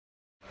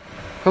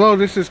Hello,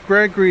 this is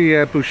Gregory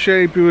at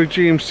Boucher Buick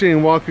GMC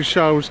in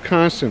Waukesha,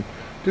 Wisconsin.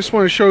 Just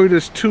want to show you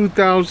this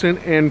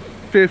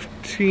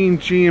 2015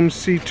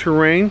 GMC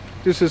Terrain.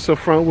 This is a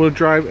front-wheel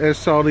drive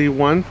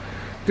SLE1.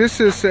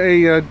 This is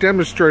a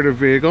demonstrator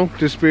vehicle.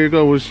 This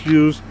vehicle was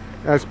used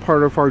as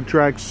part of our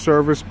drag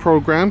service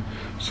program.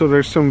 So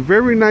there's some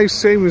very nice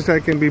savings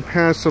that can be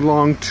passed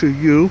along to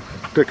you,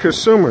 the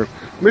consumer.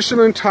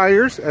 Michelin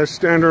tires as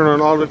standard on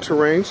all the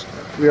Terrains.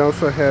 We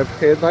also have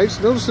headlights.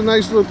 Notice the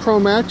nice little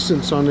chrome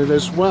accents on it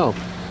as well.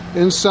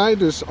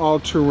 Inside is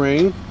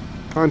all-terrain.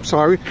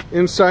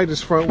 Inside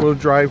is front-wheel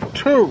drive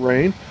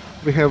Terrain.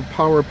 We have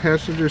power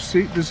passenger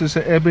seat. This is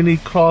an ebony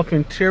cloth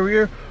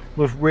interior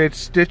with red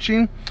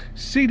stitching.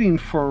 Seating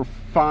for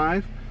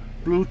 5.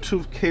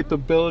 Bluetooth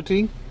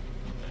capability,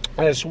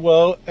 as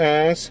well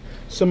as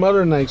some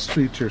other nice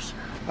features.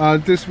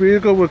 This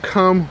vehicle will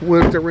come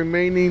with the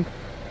remaining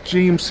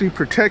GMC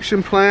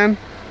protection plan,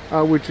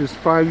 which is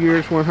 5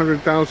 years,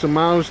 100,000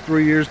 miles,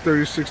 3 years,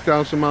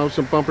 36,000 miles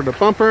of bumper to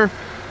bumper.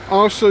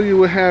 Also, you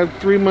will have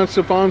 3 months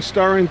of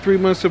OnStar and 3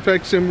 months of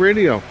XM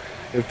radio.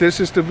 If this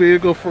is the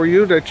vehicle for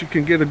you that you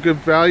can get a good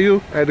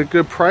value at a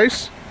good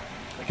price,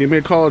 give me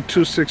a call at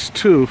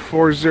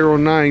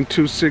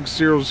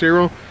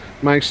 262-409-2600.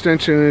 My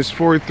extension is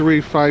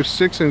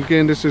 4356. And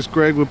again, this is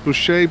Greg with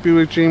Boucher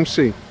Buick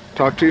GMC.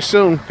 Talk to you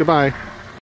soon. Goodbye.